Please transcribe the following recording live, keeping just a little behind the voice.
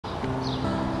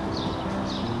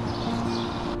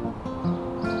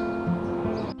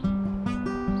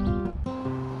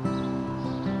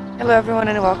Hello everyone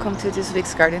and welcome to this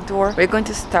week's garden tour. We're going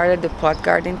to start at the plot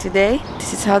garden today.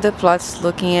 This is how the plot's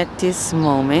looking at this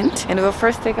moment. And we'll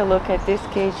first take a look at this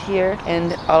cage here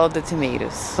and all of the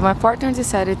tomatoes. So my partner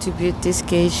decided to build this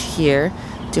cage here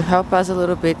to help us a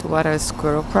little bit with our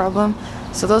squirrel problem.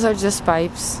 So those are just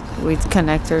pipes with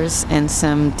connectors and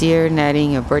some deer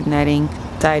netting or bird netting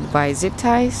tied by zip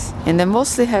ties, and they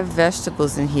mostly have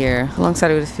vegetables in here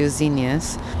alongside with a few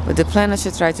zinnias, but the plan is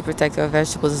to try to protect our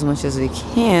vegetables as much as we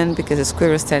can because the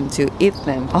squirrels tend to eat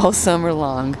them all summer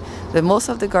long. The most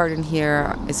of the garden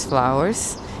here is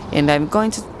flowers, and I'm going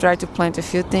to try to plant a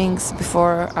few things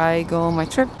before I go on my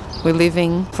trip. We're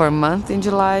leaving for a month in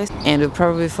July, and we'll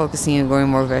probably be focusing on growing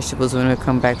more vegetables when we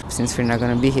come back since we're not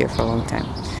going to be here for a long time.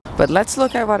 But let's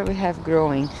look at what we have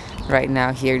growing right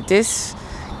now here. This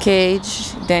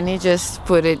cage, Danny just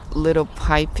put a little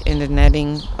pipe in the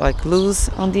netting like loose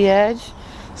on the edge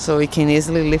so we can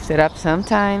easily lift it up.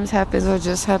 Sometimes happens what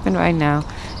just happened right now,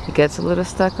 it gets a little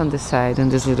stuck on the side on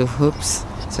these little hoops,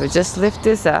 so just lift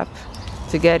this up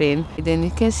to get in. Then you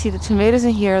can see the tomatoes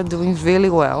in here are doing really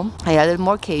well. I added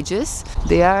more cages.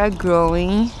 They are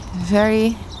growing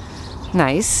very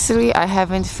nicely. I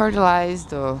haven't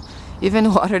fertilized or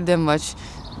even watered them much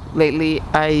lately.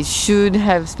 I should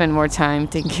have spent more time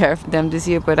taking care of them this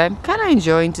year, but I'm kind of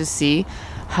enjoying to see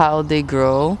how they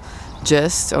grow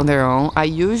just on their own. I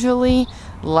usually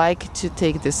like to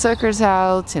take the suckers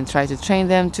out and try to train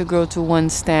them to grow to one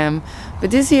stem, but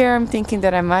this year I'm thinking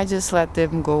that I might just let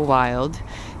them go wild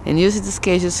and use these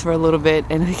cages for a little bit,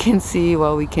 and we can see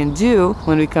what we can do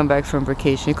when we come back from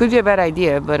vacation. It could be a bad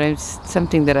idea, but it's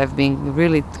something that I've been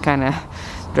really kind of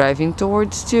driving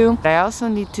towards too. I also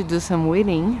need to do some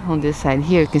weeding on this side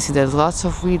here. You can see there's lots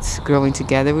of weeds growing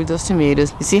together with those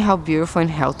tomatoes. You see how beautiful and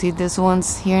healthy these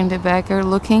ones here in the back are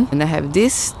looking? And I have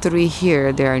these three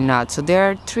here, they are not. So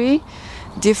there are three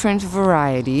different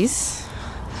varieties.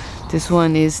 This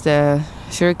one is the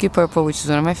Cherokee Purple, which is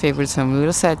one of my favorites, so I'm a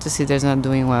little sad to see that's not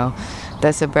doing well.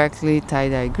 That's a Berkeley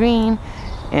tie-dye green,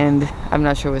 and I'm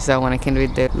not sure what's that one, I can't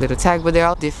read the little tag, but they're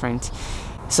all different.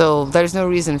 So there's no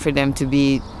reason for them to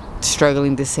be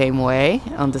struggling the same way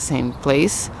on the same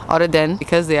place, other than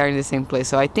because they are in the same place.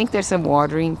 So I think there's some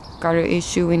watering kind of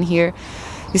issue in here.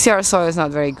 You see our soil is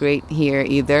not very great here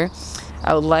either.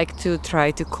 I would like to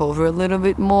try to cover a little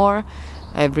bit more.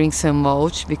 I bring some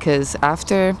mulch because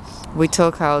after we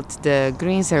took out the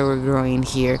greens that were growing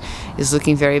here, it's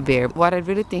looking very bare. What I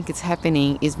really think is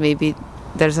happening is maybe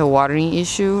there's a watering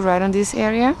issue right on this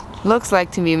area. Looks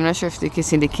like to me, I'm not sure if you can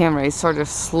see the camera, it's sort of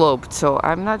sloped, so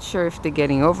I'm not sure if they're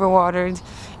getting overwatered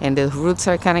and the roots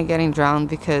are kind of getting drowned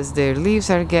because their leaves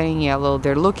are getting yellow.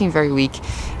 They're looking very weak,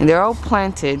 and they're all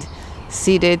planted,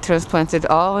 seeded, transplanted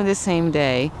all on the same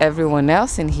day, everyone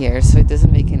else in here, so it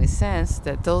doesn't make any sense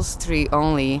that those three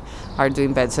only are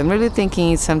doing bad. So I'm really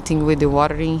thinking it's something with the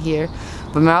watering here,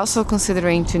 but I'm also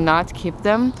considering to not keep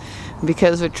them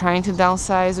because we're trying to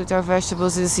downsize with our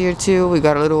vegetables this year too. We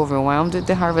got a little overwhelmed with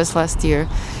the harvest last year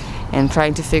and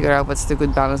trying to figure out what's the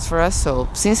good balance for us. So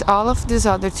since all of these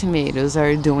other tomatoes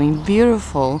are doing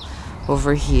beautiful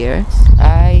over here,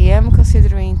 I am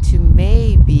considering to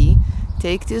maybe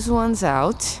take these ones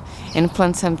out and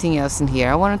plant something else in here.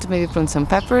 I wanted to maybe plant some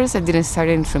peppers. I didn't start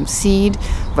it from seed,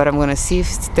 but I'm gonna see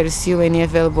if there's still any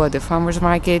available at the farmer's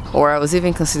market. Or I was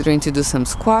even considering to do some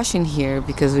squash in here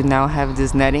because we now have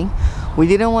this netting. We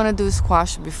didn't want to do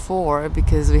squash before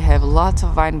because we have lots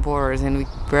of vine borders and we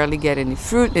barely get any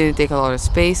fruit and it takes a lot of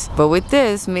space. But with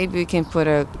this, maybe we can put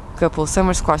a couple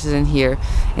summer squashes in here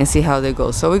and see how they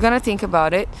go. So we're gonna think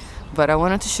about it, but I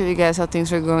wanted to show you guys how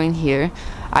things are going here.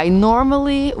 I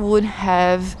normally would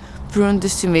have pruned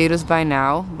these tomatoes by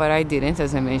now, but I didn't,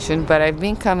 as I mentioned. But I've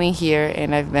been coming here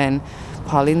and I've been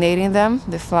pollinating them,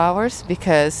 the flowers,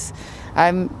 because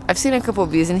I've seen a couple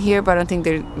of bees in here, but I don't think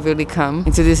they really come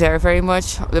into this area very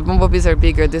much. The bumblebees are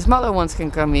bigger. The smaller ones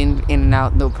can come in and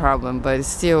out, no problem. But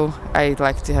still, I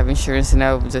like to have insurance, and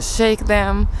I'll just shake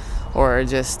them or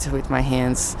just with my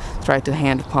hands try to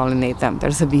hand pollinate them.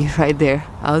 There's a bee right there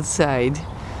outside.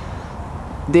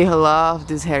 They love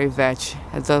this hairy veg.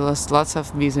 There's lots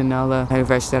of bees in all the hairy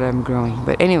veg that I'm growing.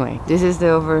 But anyway, this is the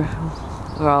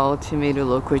overall tomato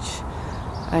look, which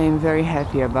I am very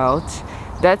happy about.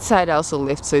 That side also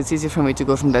lifts, so it's easy for me to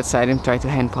go from that side and try to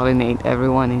hand pollinate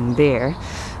everyone in there.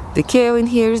 The kale in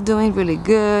here is doing really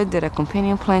good. That a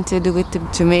companion planted with the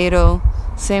tomato.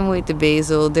 Same with the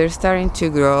basil. They're starting to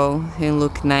grow and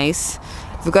look nice.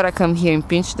 We've got to come here and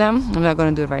pinch them. I'm not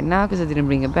going to do it right now because I didn't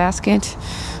bring a basket,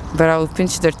 but I will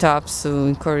pinch their tops to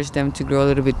encourage them to grow a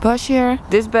little bit bushier.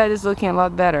 This bed is looking a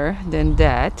lot better than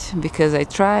that because I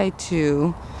tried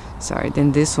to, sorry,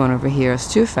 then this one over here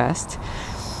is too fast.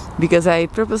 because I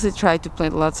purposely tried to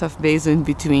plant lots of basil in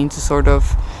between to sort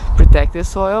of protect the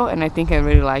soil, and I think I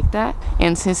really like that.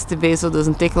 And since the basil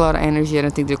doesn't take a lot of energy, I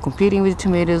don't think they're competing with the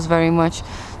tomatoes very much,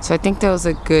 so I think that was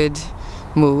a good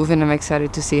move, and I'm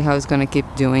excited to see how it's gonna keep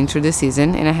doing through the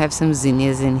season. And I have some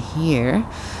zinnias in here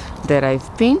that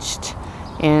I've pinched,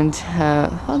 and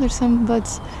oh, there's some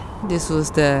buds. This was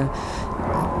the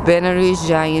Benary's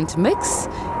Giant Mix,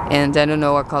 and I don't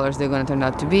know what colors they're gonna turn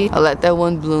out to be. I'll let that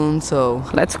one bloom, so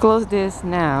let's close this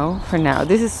now. For now,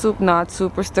 this is not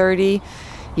super sturdy.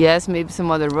 Yes, maybe some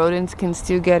other rodents can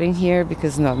still get in here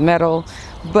because it's not metal,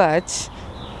 but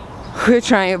we're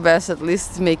trying our best at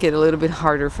least to make it a little bit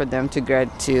harder for them to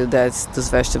get to those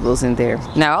vegetables in there.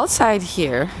 Now outside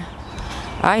here,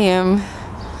 I am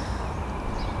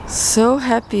so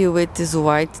happy with this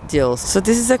white dill. So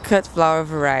this is a cut flower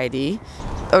variety.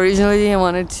 Originally I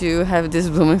wanted to have this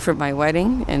blooming for my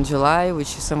wedding in July, which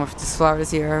some of these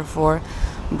flowers here are for,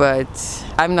 but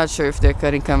I'm not sure if they're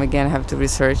cutting come again. I have to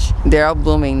research. They're all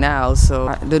blooming now, so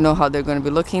I don't know how they're going to be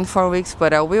looking in 4 weeks,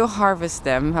 but I will harvest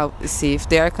them. I'll see if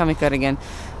they are coming cut again.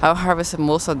 I'll harvest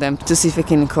most of them to see if I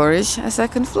can encourage a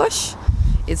second flush.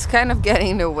 It's kind of getting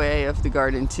in the way of the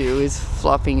garden too. It's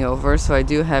flopping over, so I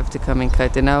do have to come and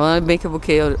cut. And I want to make a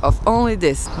bouquet of only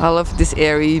this. All of these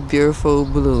airy, beautiful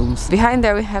blooms. Behind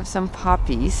there we have some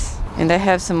poppies, and I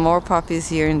have some more poppies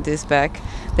here in this back.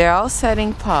 They're all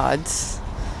setting pods,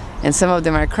 and some of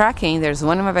them are cracking. There's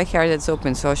one in my backyard that's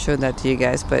open, so I'll show that to you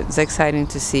guys, but it's exciting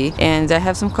to see. And I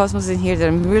have some cosmos in here that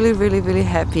I'm really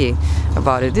happy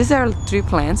about it. These are 3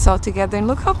 plants all together, and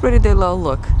look how pretty they all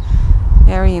look.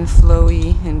 Airy and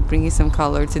flowy, and bringing some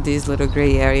color to this little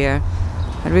gray area.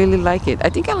 I really like it. I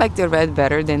think I like the red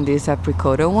better than this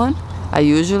apricota one. I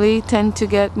usually tend to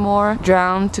get more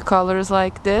drawn to colors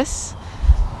like this,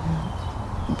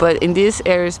 but in this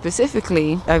area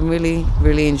specifically, I'm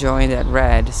really enjoying that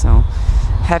red, so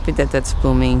happy that that's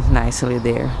blooming nicely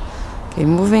there. Okay,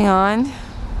 moving on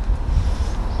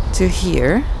to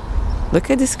here. Look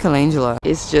at this calendula.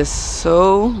 It's just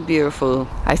so beautiful.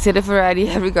 I said a variety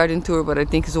every garden tour, but I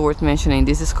think it's worth mentioning.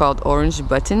 This is called Orange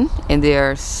Button, and they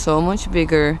are so much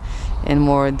bigger and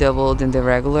more double than the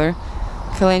regular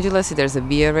calendula. See, there's a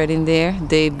bee already in there.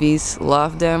 The bees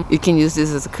love them. You can use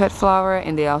this as a cut flower,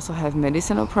 and they also have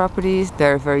medicinal properties.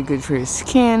 They're very good for your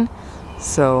skin,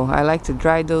 so I like to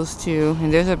dry those too.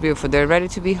 And those are beautiful. They're ready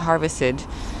to be harvested.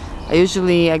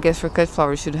 I guess for cut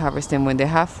flowers, should harvest them when they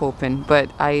half open,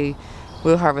 but I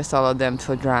will harvest all of them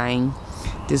for drying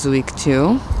this week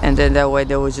too, and then that way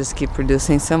they will just keep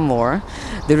producing some more.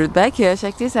 The rudbeckia,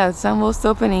 check this out, it's almost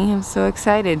opening. I'm so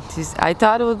excited. I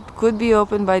thought it could be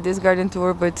open by this garden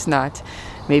tour, but it's not.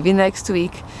 Maybe next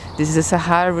week. This is a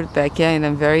Sahara rudbeckia, and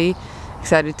I'm very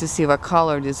excited to see what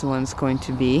color this one's going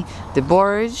to be. The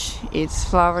borage, it's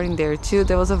flowering there too.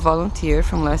 There was a volunteer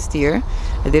from last year.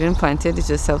 I didn't plant it, it's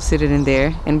just self-seeded in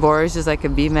there. And borage is like a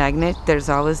bee magnet. There's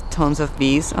always tons of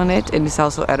bees on it, and it's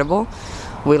also edible.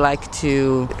 We like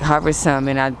to harvest some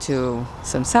and add to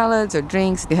some salads or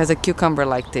drinks. It has a cucumber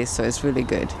like this, so it's really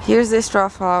good. Here's the straw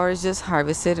flowers just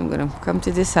harvested. I'm gonna come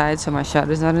to this side so my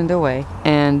shot is not in the way.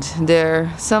 And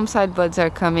there, some side buds are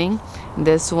coming.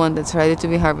 This one that's ready to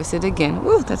be harvested again.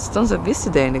 Woo, that's tons of bees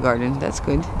today in the garden. That's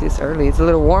good. This early, it's a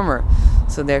little warmer,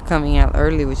 so they're coming out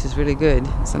early, which is really good.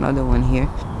 There's another one here.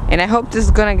 And I hope this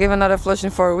is gonna give another flush in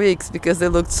 4 weeks because they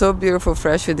look so beautiful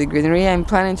fresh with the greenery. I'm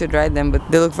planning to dry them, but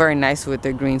they look very nice with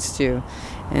the greens too.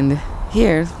 And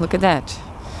here, look at that.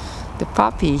 The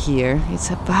poppy here, it's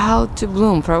about to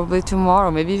bloom, probably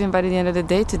tomorrow, maybe even by the end of the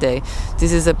day today.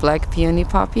 This is a black peony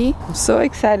poppy. I'm so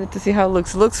excited to see how it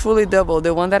looks. It looks fully double.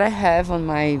 The one that I have on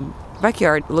my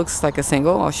backyard looks like a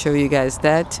single. I'll show you guys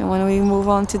that when we move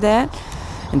on to that.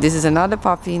 And this is another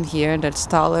poppy in here that's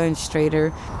taller and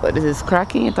straighter. But it is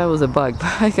cracking. I thought it was a bug,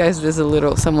 but guys, there's a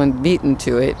little, someone beat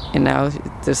into it, and now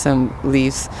there's some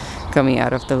leaves coming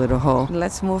out of the little hole.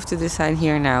 Let's move to this side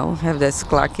here now. We have this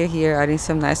clackia here, adding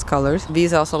some nice colors.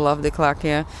 Bees also love the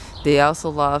clackia. They also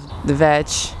love the veg.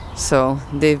 So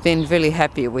they've been really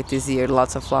happy with this year.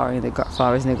 Lots of flowers in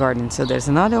the garden. So there's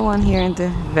another one here in the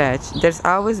veg. There's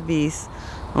always bees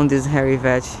on this hairy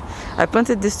veg. I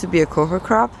planted this to be a cover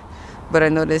crop, but I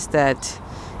noticed that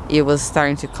it was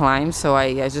starting to climb, so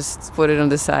I just put it on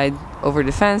the side over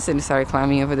the fence, and it started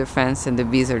climbing over the fence, and the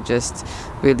bees are just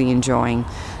really enjoying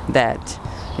that.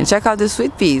 And check out the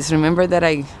sweet peas. Remember that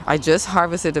I just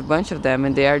harvested a bunch of them,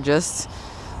 and they are just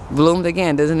bloomed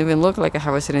again. Doesn't even look like I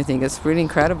harvested anything. It's pretty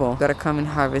incredible. Gotta come and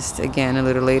harvest again a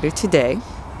little later today.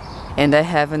 And I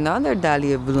have another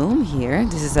dahlia bloom here.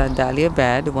 This is a dahlia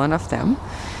bed, one of them.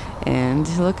 And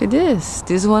look at this.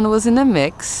 This one was in a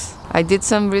mix. I did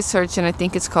some research and I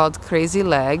think it's called Crazy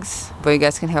Legs, but you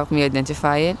guys can help me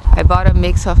identify it. I bought a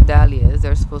mix of dahlias.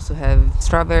 They're supposed to have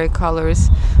strawberry colors,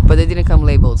 but they didn't come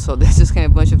labeled, so there's just kind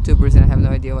of a bunch of tubers and I have no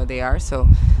idea what they are. So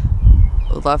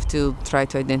I'd love to try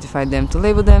to identify them, to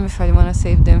label them if I want to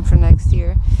save them for next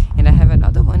year. And I have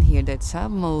another one here that's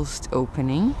almost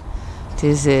opening.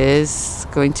 This is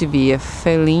going to be a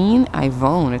Feline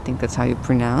Yvonne, I think that's how you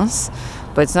pronounce,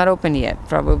 but it's not open yet,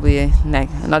 probably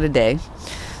another day.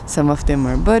 Some of them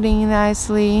are budding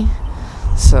nicely,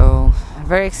 so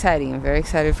very exciting. I'm very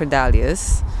excited for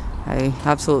dahlias. I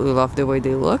absolutely love the way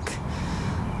they look.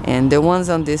 And the ones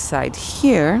on this side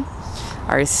here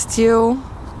are still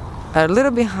a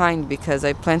little behind because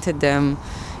I planted them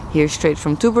here straight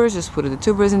from tubers, just put the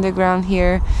tubers in the ground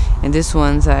here, and these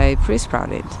ones I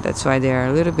pre-sprouted. That's why they are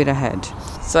a little bit ahead.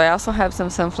 So I also have some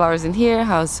sunflowers in here.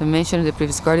 As I mentioned in the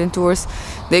previous garden tours,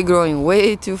 they're growing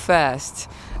way too fast.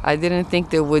 I didn't think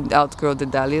they would outgrow the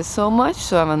dahlias so much,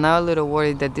 so I'm now a little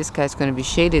worried that this guy's going to be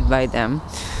shaded by them.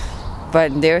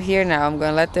 But they're here now. I'm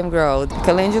going to let them grow. The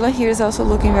calendula here is also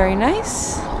looking very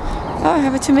nice. Oh, I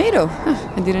have a tomato.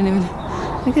 Huh, I didn't even...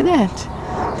 Look at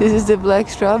that. This is the black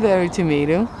strawberry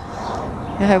tomato.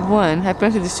 I have one. I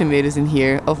planted these tomatoes in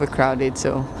here, overcrowded,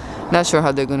 so not sure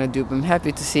how they're going to do, but I'm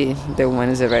happy to see that one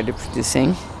is already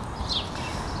producing.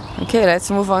 Okay, let's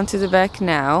move on to the back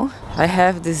now. I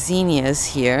have the zinnias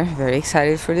here. Very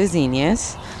excited for the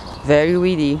zinnias. Very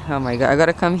weedy. Oh my god, I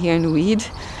gotta come here and weed.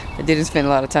 I didn't spend a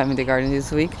lot of time in the garden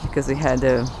this week because we had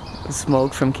the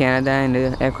smoke from Canada and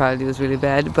the air quality was really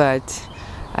bad, but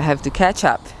I have to catch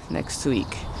up next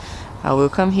week. I will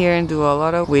come here and do a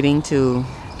lot of weeding to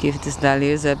give these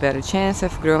dahlias a better chance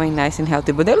of growing nice and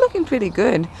healthy, but they're looking pretty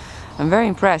good. I'm very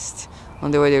impressed on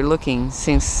the way they're looking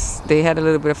since they had a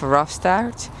little bit of a rough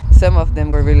start. Some of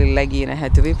them were really leggy and I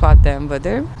had to repot them, but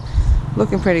they're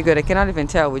looking pretty good. I cannot even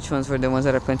tell which ones were the ones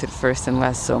that I planted first and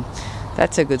last, so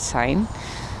that's a good sign.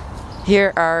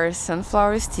 Here are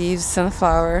sunflower steves,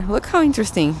 sunflower. Look how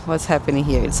interesting what's happening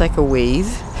here. It's like a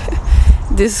wave.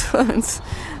 These ones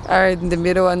are in the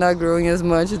middle, are not growing as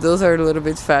much. Those are a little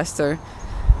bit faster,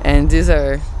 and these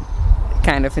are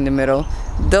kind of in the middle.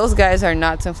 Those guys are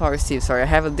not sunflower steves. Sorry, I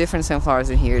have a different sunflowers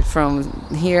in here. From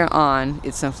here on,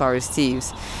 it's sunflower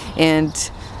steves,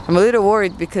 and I'm a little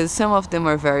worried because some of them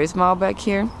are very small back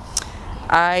here.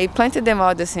 I planted them all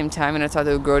at the same time and I thought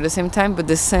they would grow at the same time, but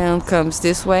the sun comes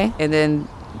this way and then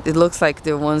it looks like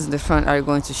the ones in the front are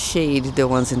going to shade the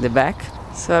ones in the back.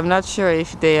 So I'm not sure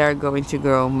if they are going to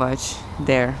grow much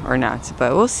there or not,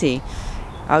 but we'll see.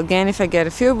 Again, if I get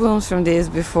a few blooms from this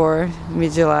before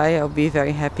mid-July, I'll be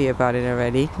very happy about it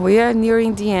already. We are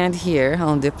nearing the end here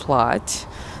on the plot.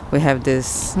 We have the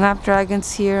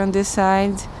snapdragons here on this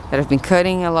side that I've been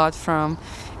cutting a lot from,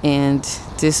 and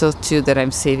these are two that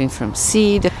I'm saving from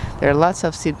seed. There are lots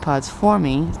of seed pods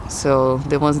forming, so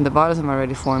the ones in the bottom are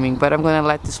already forming, but I'm going to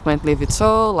let this plant live its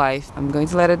whole life. I'm going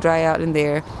to let it dry out in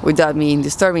there without me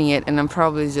disturbing it, and I'm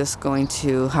probably just going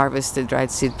to harvest the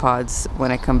dried seed pods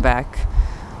when I come back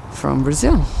from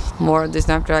Brazil. More of the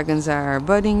snapdragons are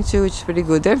budding too, which is pretty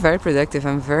good. They're very productive.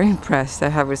 I'm very impressed. I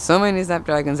have so many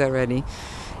snapdragons already.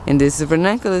 And this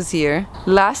ranunculus here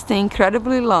lasting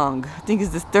incredibly long. I think it's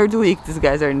the third week these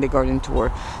guys are in the garden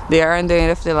tour. They are in the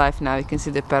end of their life now. You can see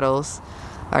the petals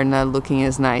are not looking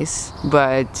as nice,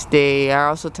 but they are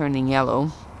also turning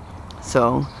yellow.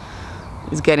 So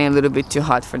it's getting a little bit too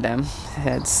hot for them.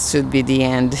 That should be the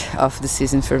end of the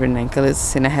season for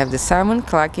ranunculus. And I have the salmon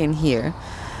clack in here.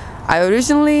 I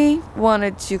originally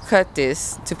wanted to cut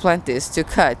this, to plant this, to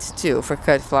cut too, for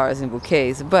cut flowers and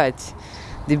bouquets, but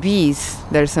the bees,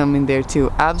 there's some in there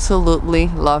too, absolutely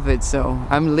love it. So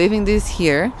I'm leaving this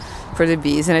here for the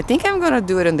bees, and I think I'm gonna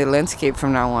do it on the landscape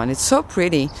from now on. It's so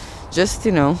pretty, just,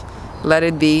 you know, let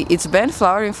it be. It's been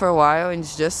flowering for a while and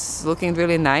it's just looking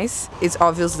really nice. It's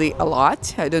obviously a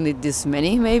lot. I don't need this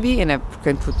many maybe, and I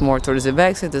can put more towards the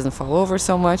back so it doesn't fall over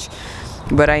so much,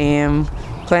 but I am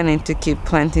planning to keep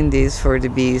planting these for the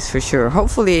bees for sure.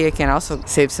 Hopefully I can also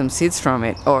save some seeds from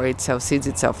it, or it self seeds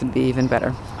itself would be even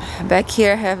better. Back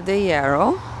here I have the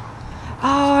yarrow.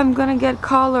 Oh, I'm gonna get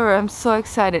color. I'm so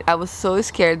excited. I was so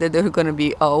scared that they were gonna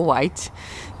be all white.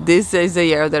 This is a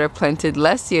yarrow that I planted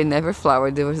last year, never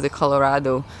flowered. There was the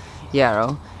Colorado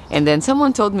yarrow, and then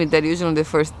someone told me that usually the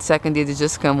first second year they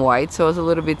just come white, so I was a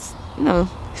little bit, you know,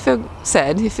 feel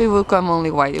sad. If it will come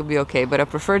only white, it'll be okay, but I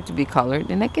prefer it to be colored.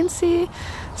 And I can see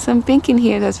some pink in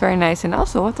here. That's very nice. And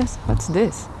also, what's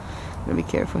this? Gotta be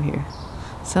careful here.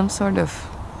 Some sort of,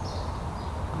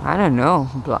 I don't know,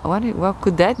 what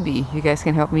could that be? You guys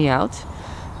can help me out.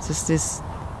 It's just this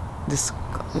This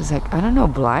is like, I don't know,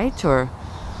 blight or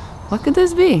what could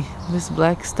this be? This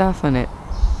black stuff on it.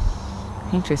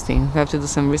 Interesting. We have to do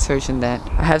some research on that.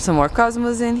 I have some more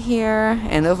cosmos in here,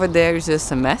 and over there is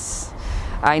just a mess.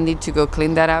 I need to go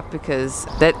clean that up because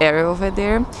that area over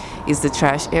there is the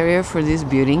trash area for these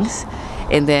buildings.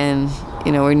 And then,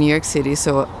 you know, we're in New York City,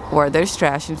 so where there's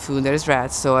trash and food, there's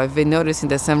rats. So I've been noticing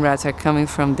that some rats are coming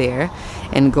from there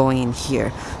and going in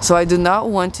here. So I do not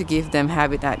want to give them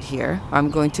habitat here. I'm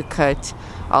going to cut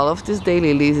all of these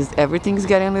daylilies. Everything's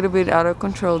getting a little bit out of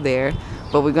control there,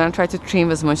 but we're gonna try to trim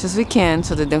as much as we can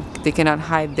so that they cannot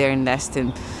hide there and nest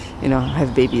and, you know,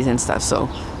 have babies and stuff. So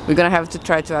we're gonna have to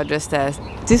try to address that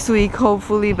this week,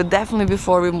 hopefully, but definitely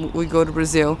before we go to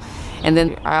Brazil. And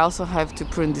then I also have to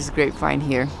prune this grapevine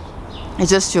here. It's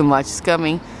just too much. It's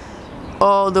coming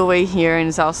all the way here, and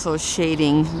it's also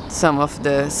shading some of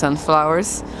the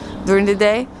sunflowers during the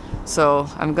day. So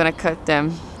I'm gonna cut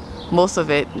them, most of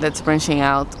it that's branching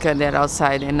out, cut that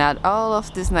outside, and add all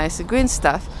of this nice green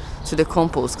stuff to the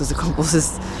compost, because the compost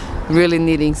is really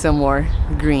needing some more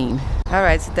green.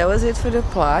 Alright, so that was it for the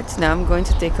plot. Now I'm going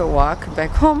to take a walk back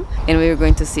home, and we're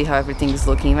going to see how everything is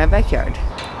looking in my backyard.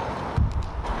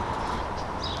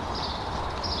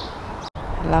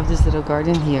 I love this little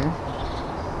garden here.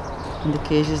 And the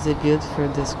cages they built for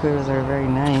the squirrels are very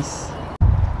nice.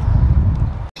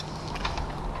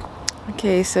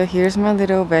 Okay, so here's my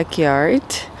little backyard.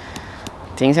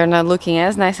 Things are not looking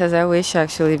as nice as I wish,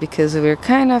 actually, because we're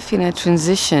kind of in a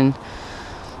transition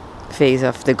phase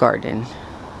of the garden.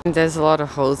 There's a lot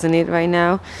of holes in it right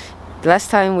now.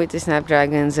 Last time with the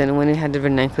snapdragons and when it had the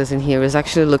ranunculus in here, it was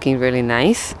actually looking really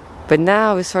nice. But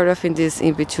now we're sort of in this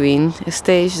in-between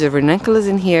stage. The ranunculus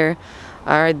in here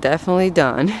are definitely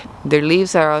done. Their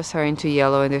leaves are all starting to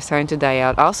yellow and they're starting to die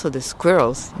out. Also the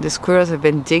squirrels. The squirrels have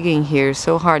been digging here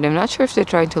so hard. I'm not sure if they're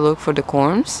trying to look for the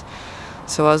corms.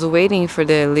 So I was waiting for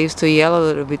the leaves to yellow a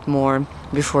little bit more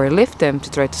before I lift them to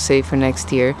try to save for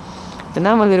next year. But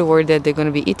now I'm a little worried that they're going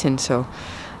to be eaten, so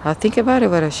I'll think about it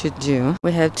what I should do.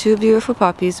 We have two beautiful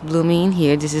poppies blooming in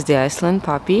here. This is the Iceland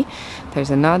poppy. There's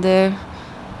another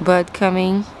bud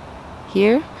coming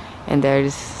here, and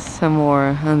there's some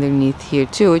more underneath here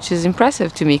too, which is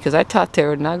impressive to me because I thought they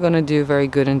were not going to do very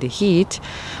good in the heat,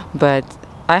 but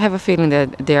I have a feeling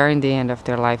that they are in the end of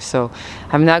their life, so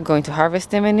I'm not going to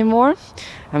harvest them anymore.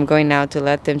 I'm going now to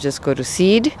let them just go to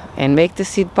seed and make the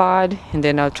seed pod, and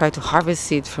then I'll try to harvest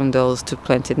seed from those to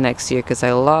plant it next year because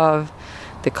I love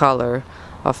the color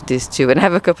of these two. And I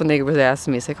have a couple neighbors that ask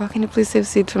me, it's like, oh, can you please save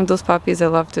seed from those poppies? I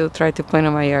love to try to plant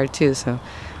on my yard too, so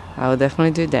I will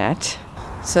definitely do that.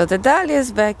 So the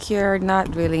dahlias back here are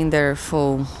not really in their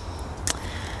full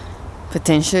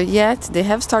potential yet. They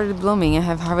have started blooming. I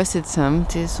have harvested some.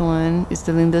 This one is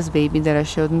the Linda's baby that I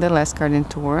showed in the last garden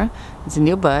tour. It's a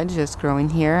new bud just growing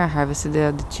here. I harvested the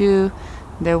other two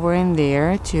that were in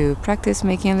there to practice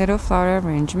making a little flower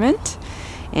arrangement.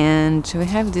 And we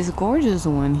have this gorgeous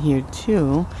one here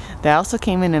too that also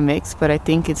came in a mix, but I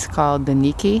think it's called the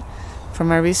Nikki from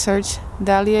my research.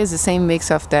 Dahlia is the same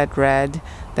mix of that red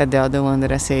that the other one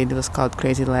that I said was called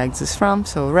Crazy Legs is from.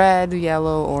 So red,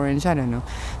 yellow, orange, I don't know.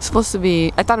 It's supposed to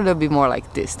be, I thought it would be more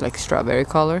like this, like strawberry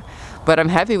color. But I'm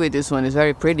happy with this one, it's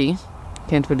very pretty.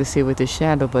 Can't really see with the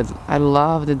shadow, but I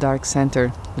love the dark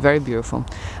center, very beautiful.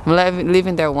 I'm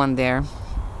leaving that one there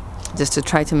just to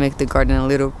try to make the garden a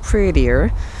little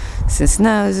prettier, since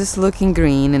now it's just looking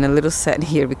green and a little sad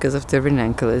here because of the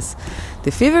ranunculus.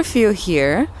 The feverfew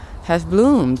here has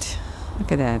bloomed,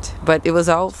 look at that, but it was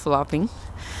all flopping.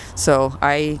 So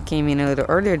I came in a little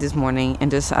earlier this morning and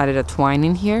just added a twine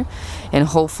in here, and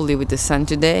hopefully with the sun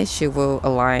today she will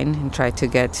align and try to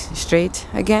get straight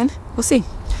again. We'll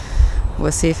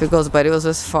see if it goes, but it was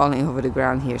just falling over the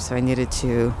ground here, so I needed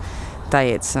to tie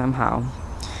it somehow.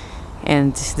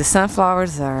 And the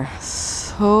sunflowers are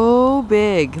so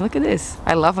big. Look at this.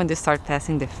 I love when they start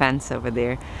passing the fence over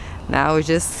there. Now it's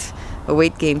just a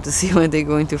wait game to see when they're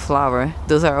going to flower.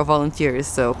 Those are our volunteers,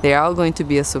 so they're all going to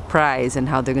be a surprise and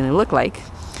how they're going to look like.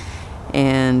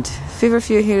 And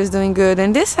feverfew here is doing good.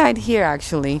 And this side here,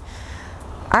 actually,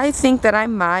 I think that I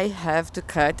might have to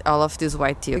cut all of this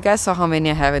white tea. You guys saw how many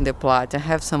I have in the plot. I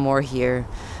have some more here.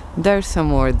 There's some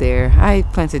more there. I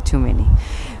planted too many.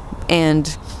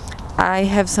 And I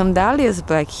have some dahlias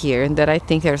back here that I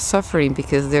think are suffering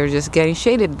because they're just getting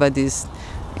shaded by these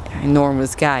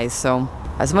enormous guys. So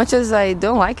as much as I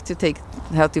don't like to take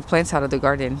healthy plants out of the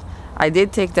garden, I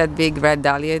did take that big red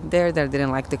dahlia there that I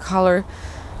didn't like the color.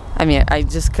 I mean, I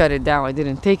just cut it down. I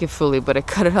didn't take it fully, but I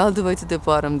cut it all the way to the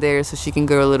bottom there so she can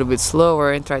grow a little bit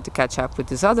slower and try to catch up with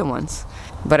these other ones.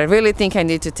 But I really think I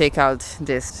need to take out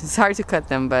this. It's hard to cut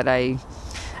them, but I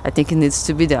I think it needs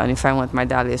to be done if I want my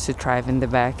dahlias to thrive in the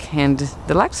back. And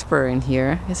the larkspur in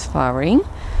here is flowering.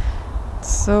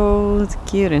 So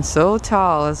cute and so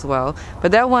tall as well.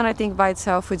 But that one, I think by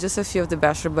itself with just a few of the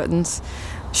bachelor buttons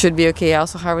should be okay. I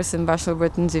also harvested bachelor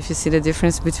buttons, if you see the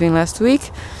difference between last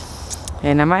week.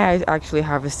 And I might actually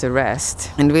harvest the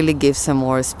rest and really give some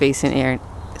more space and air,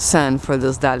 sun for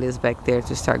those dahlias back there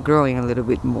to start growing a little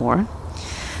bit more.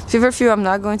 Feverfew I'm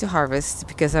not going to harvest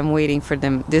because I'm waiting for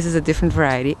them. This is a different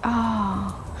variety.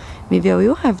 Oh, maybe I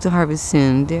will have to harvest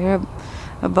soon. They're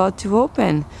about to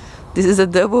open. This is a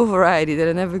double variety that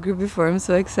I never grew before. I'm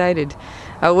so excited.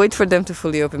 I'll wait for them to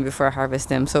fully open before I harvest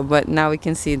them. So, but now we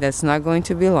can see that's not going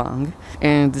to be long.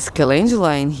 And this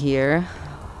calendula in here,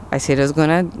 I said I was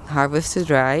gonna harvest to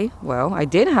dry. Well, I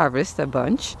did harvest a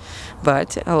bunch,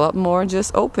 but a lot more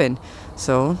just open.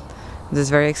 So this is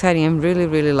very exciting. I'm really,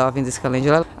 really loving this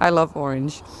calendula. I love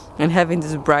orange, and having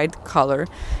this bright color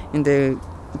in the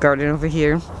garden over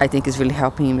here, I think is really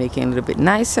helping make it a little bit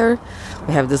nicer.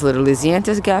 We have this little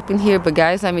Lisianthus gap in here, but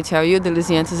guys, let me tell you, the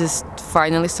Lisianthus is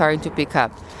finally starting to pick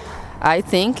up. I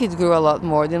think it grew a lot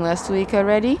more than last week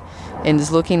already, and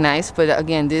it's looking nice. But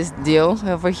again, this dill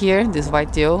over here, this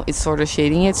white dill, it's sort of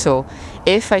shading it. So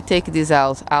if I take this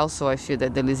out, also I feel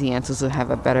that the Lisianthus will have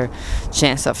a better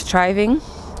chance of thriving.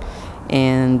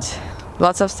 And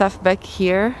lots of stuff back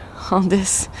here on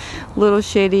this little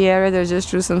shady area. There's just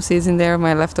threw some seeds in there,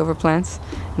 my leftover plants,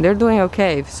 and they're doing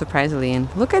okay, surprisingly.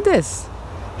 And look at this.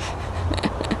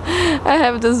 I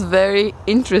have this very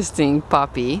interesting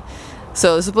poppy.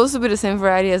 So it's supposed to be the same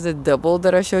variety as the double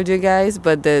that I showed you guys,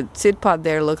 but the seed pod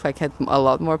there looked like it had a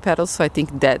lot more petals, so I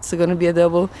think that's gonna be a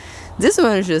double. This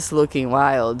one is just looking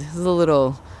wild. It's a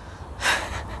little,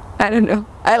 I don't know.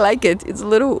 I like it. It's a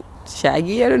little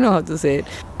shaggy. I don't know how to say it.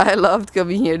 I loved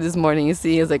coming here this morning and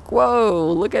seeing. It's like,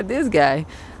 whoa, look at this guy.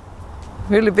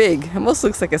 Really big. Almost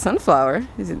looks like a sunflower.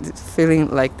 It's feeling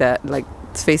like that, like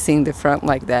it's facing the front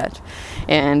like that.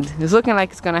 And it's looking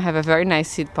like it's gonna have a very nice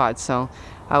seed pod. So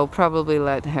I'll probably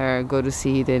let her go to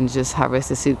seed and just harvest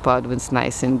the seed pod when it's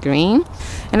nice and green.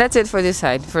 And that's it for this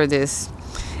side, for this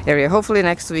area. Hopefully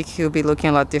next week he'll be looking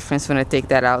a lot different when I take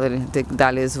that out, and the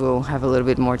dahlias will have a little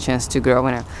bit more chance to grow.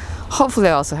 And hopefully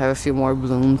I also have a few more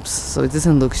blooms, so it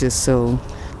doesn't look just so...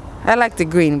 I like the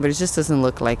green, but it just doesn't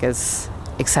look like as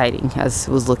exciting as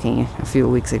it was looking a few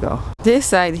weeks ago. This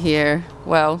side here,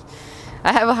 well,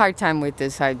 I have a hard time with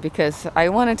this side because I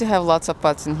wanted to have lots of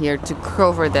pots in here to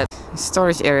cover that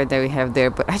storage area that we have there,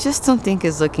 but I just don't think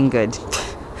it's looking good.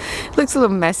 It looks a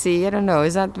little messy. I don't know,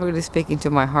 it's not really speaking to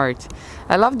my heart.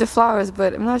 I love the flowers,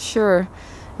 but I'm not sure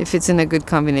if it's in a good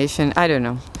combination. I don't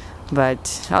know,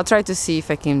 but I'll try to see if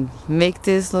I can make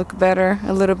this look better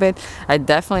a little bit. I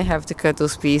definitely have to cut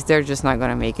those peas. They're just not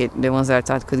gonna make it. The ones that I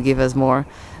thought could give us more,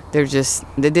 they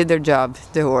did their job,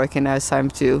 their work, and now it's time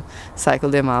to cycle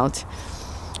them out.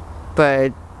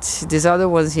 But these other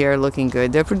ones here are looking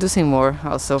good. They're producing more.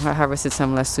 Also, I harvested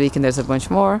some last week, and there's a bunch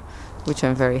more, which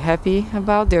I'm very happy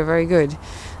about. They're very good,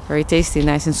 very tasty,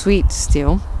 nice and sweet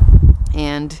still.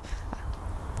 And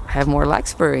I have more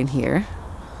larkspur in here.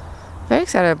 Very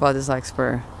excited about this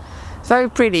larkspur. It's very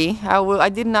pretty. I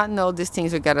did not know these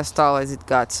things would get as tall as it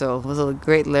got, so it was a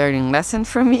great learning lesson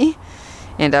for me.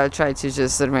 And I'll try to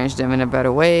just arrange them in a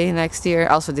better way next year.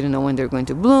 I also didn't know when they're going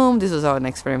to bloom. This was all an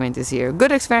experiment this year.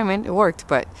 Good experiment, it worked,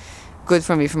 but good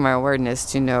for me, for my awareness,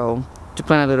 to know to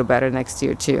plan a little better next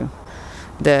year too.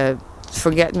 The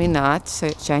forget-me-not,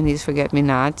 Chinese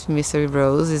forget-me-not, Mystery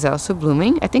Rose, is also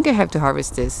blooming. I think I have to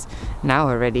harvest this now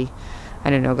already. I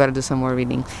don't know, gotta do some more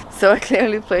reading. So I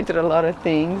clearly planted a lot of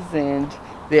things, and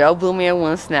they're all blooming at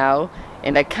once now.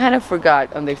 And I kind of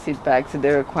forgot on their seed bags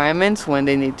their requirements, when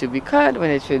they need to be cut, when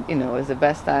it should, is the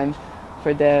best time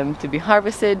for them to be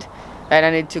harvested. And I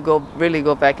need to really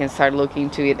go back and start looking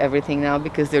to it everything now,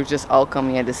 because they're just all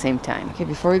coming at the same time. Okay,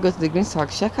 before we go to the green stalk,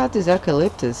 check out this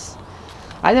eucalyptus.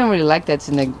 I don't really like that's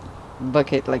in a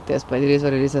bucket like this, but it is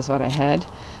what it is. That's what I had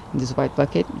in this white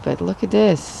bucket. But look at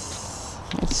this.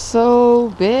 It's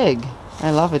so big.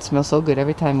 I love it. It smells so good.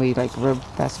 Every time we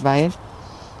pass by it,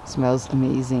 it smells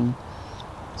amazing.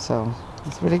 So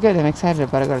it's really good. I'm excited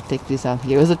about it. I gotta take this out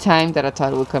here. It was a time that I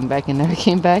thought it would come back and never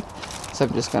came back, so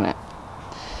I'm just gonna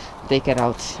take it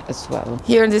out as well.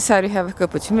 Here on this side we have a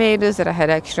couple of tomatoes that I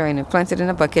had extra and I planted in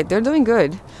a bucket. They're doing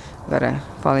good. Gotta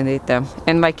pollinate them.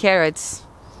 And my carrots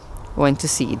went to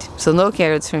seed, so no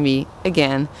carrots for me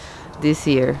again this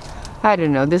year. I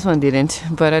don't know, this one didn't,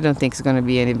 but I don't think it's gonna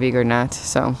be any big or not.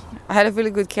 So I had a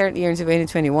really good carrot year in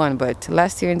 2021, but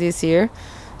last year and this year,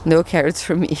 no carrots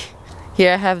for me.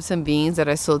 Here I have some beans that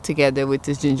I sowed together with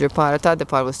this ginger pot. I thought the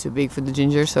pot was too big for the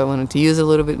ginger, so I wanted to use a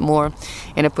little bit more,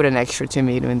 and I put an extra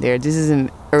tomato in there. This is an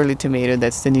early tomato,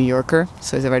 that's the New Yorker,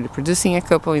 so it's already producing a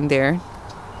couple in there.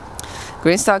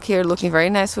 Green stalk here looking very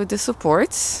nice with the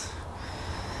supports.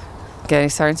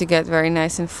 Starting to get very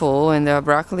nice and full, and the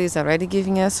broccoli is already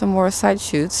giving us some more side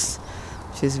shoots,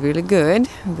 which is really good.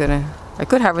 I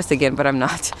could harvest again, but I'm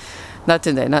not. Not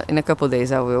today, not in a couple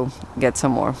days. I will get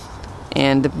some more.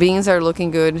 And the beans are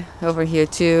looking good over here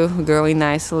too, growing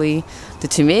nicely. The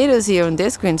tomatoes here on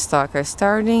this green stalk are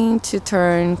starting to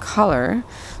turn color.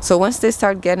 So once they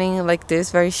start getting like this,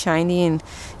 very shiny and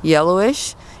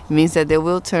yellowish, it means that they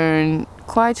will turn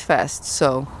quite fast.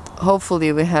 So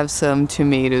hopefully we have some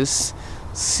tomatoes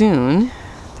soon.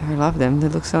 I love them, they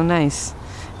look so nice.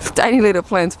 Tiny little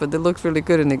plants, but they look really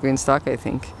good in the green stalk, I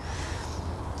think.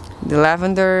 The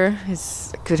lavender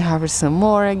could harvest some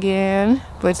more again,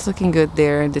 but it's looking good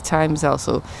there. The thyme is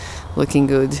also looking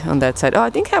good on that side. Oh,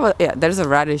 I think there's a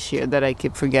radish here that I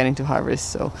keep forgetting to harvest.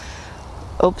 So,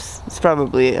 oops, it's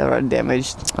probably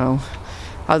damaged. Oh,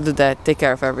 I'll do that. Take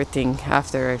care of everything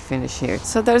after I finish here.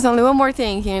 So there's only one more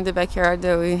thing here in the backyard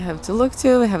that we have to look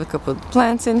to. We have a couple of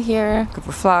plants in here, a couple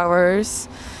of flowers,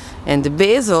 and the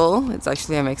basil.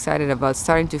 I'm excited about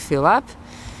starting to fill up.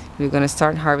 We're gonna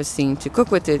start harvesting to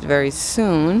cook with it very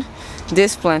soon.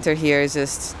 This planter here is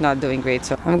just not doing great,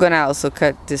 so I'm gonna also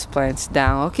cut these plants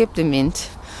down. I'll keep the mint,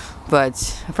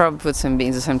 but I'll probably put some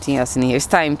beans or something else in here. It's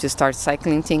time to start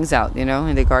cycling things out, you know,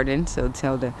 in the garden. So that's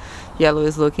how the yellow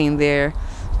is looking there.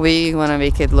 We want to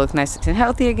make it look nice and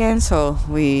healthy again, so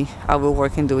I will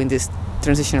work in doing these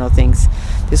transitional things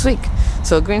this week.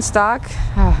 So green stalk,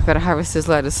 gotta harvest this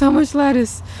lettuce. So much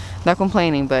lettuce. Not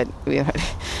complaining, but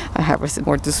I harvested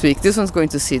more this week. This one's going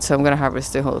to seed, so I'm gonna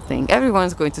harvest the whole thing.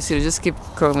 Everyone's going to seed. Just keep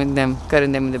cutting them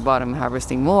in the bottom,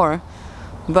 harvesting more.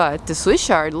 But the Swiss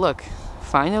chard, look,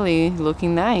 finally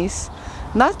looking nice.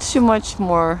 Not too much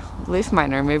more leaf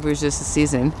miner. Maybe it's just the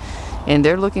season, and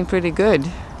they're looking pretty good.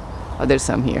 Oh, there's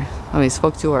some here. I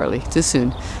spoke too early, too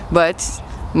soon, but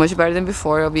much better than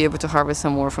before. I'll be able to harvest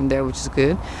some more from there, which is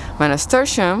good. My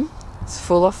nasturtium, it's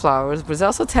full of flowers, but it's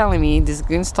also telling me this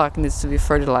green stalk needs to be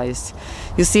fertilized.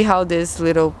 You see how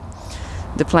the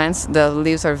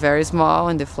leaves are very small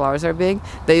and the flowers are big?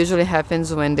 That usually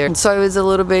happens when their soil is a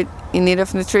little bit in need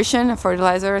of nutrition and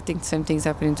fertilizer. I think same thing's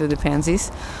happening to the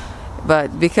pansies.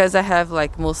 But because I have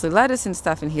like mostly lettuce and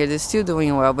stuff in here, they're still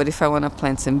doing well. But if I want to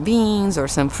plant some beans or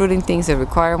some fruiting things that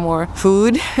require more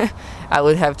food, I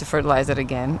would have to fertilize it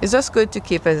again. It's just good to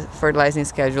keep a fertilizing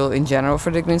schedule in general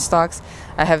for the green stalks.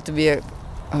 I have to be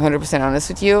 100% honest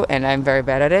with you, and I'm very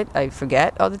bad at it. I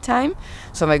forget all the time.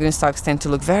 So my green stalks tend to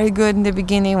look very good in the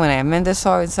beginning when I amend the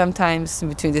soil, and sometimes in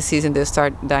between the season they'll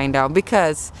start dying down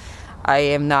because I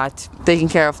am not taking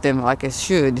care of them like I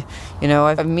should. You know,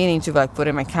 I'm meaning to like put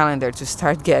in my calendar to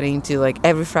start getting to like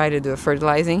every Friday do a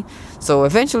fertilizing. So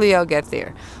eventually I'll get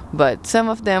there. But some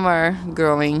of them are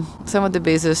growing. Some of the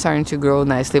basil are starting to grow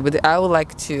nicely. But I would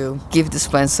like to give these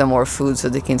plants some more food so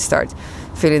they can start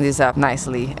filling this up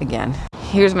nicely again.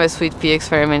 Here's my sweet pea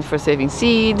experiment for saving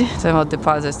seed. Some of the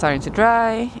pods are starting to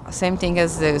dry. Same thing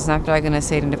as the snapdragon I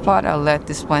said in the pot. I'll let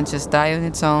this plant just die on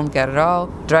its own, get it all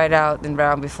dried out and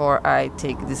brown before I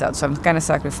take this out. So I'm kind of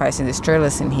sacrificing this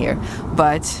trellis in here.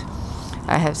 But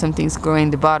I have some things growing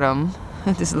in the bottom.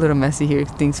 This is a little messy here,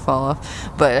 things fall off.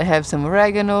 But I have some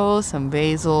oregano, some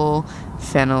basil,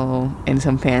 fennel, and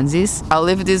some pansies. I'll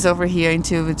leave this over here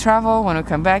until we travel. When we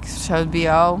come back, it should be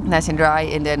all nice and dry.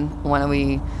 And then when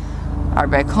we are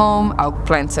back home, I'll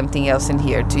plant something else in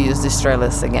here to use this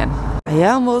trellis again. I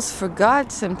almost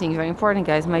forgot something very important,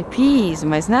 guys. My peas,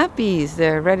 my snap peas,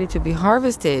 they're ready to be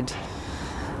harvested.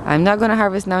 I'm not gonna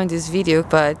harvest now in this video,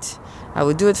 but I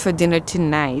will do it for dinner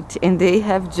tonight. And they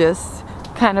have just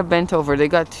kind of bent over. They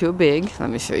got too big.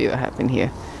 Let me show you what happened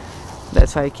here.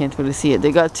 That's why I can't really see it.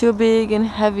 They got too big and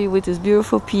heavy with this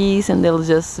beautiful peas, and they'll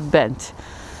just bent.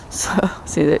 So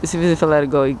see, if I let it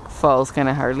go, it falls kind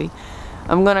of hardly.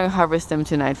 I'm gonna harvest them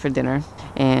tonight for dinner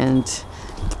and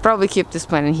probably keep this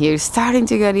plant in here. It's starting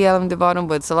to get yellow in the bottom,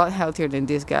 but it's a lot healthier than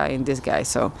this guy and this guy,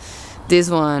 so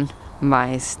this one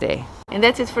might stay. And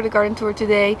that's it for the garden tour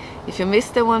today. If you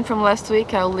missed the one from last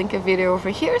week, I'll link a video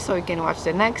over here so you can watch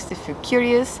the next if you're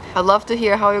curious. I'd love to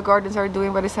hear how your gardens are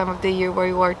doing by this time of the year where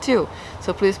you are too.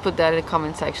 So please put that in the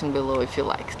comment section below if you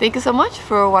like. Thank you so much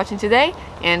for watching today,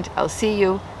 and I'll see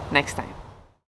you next time.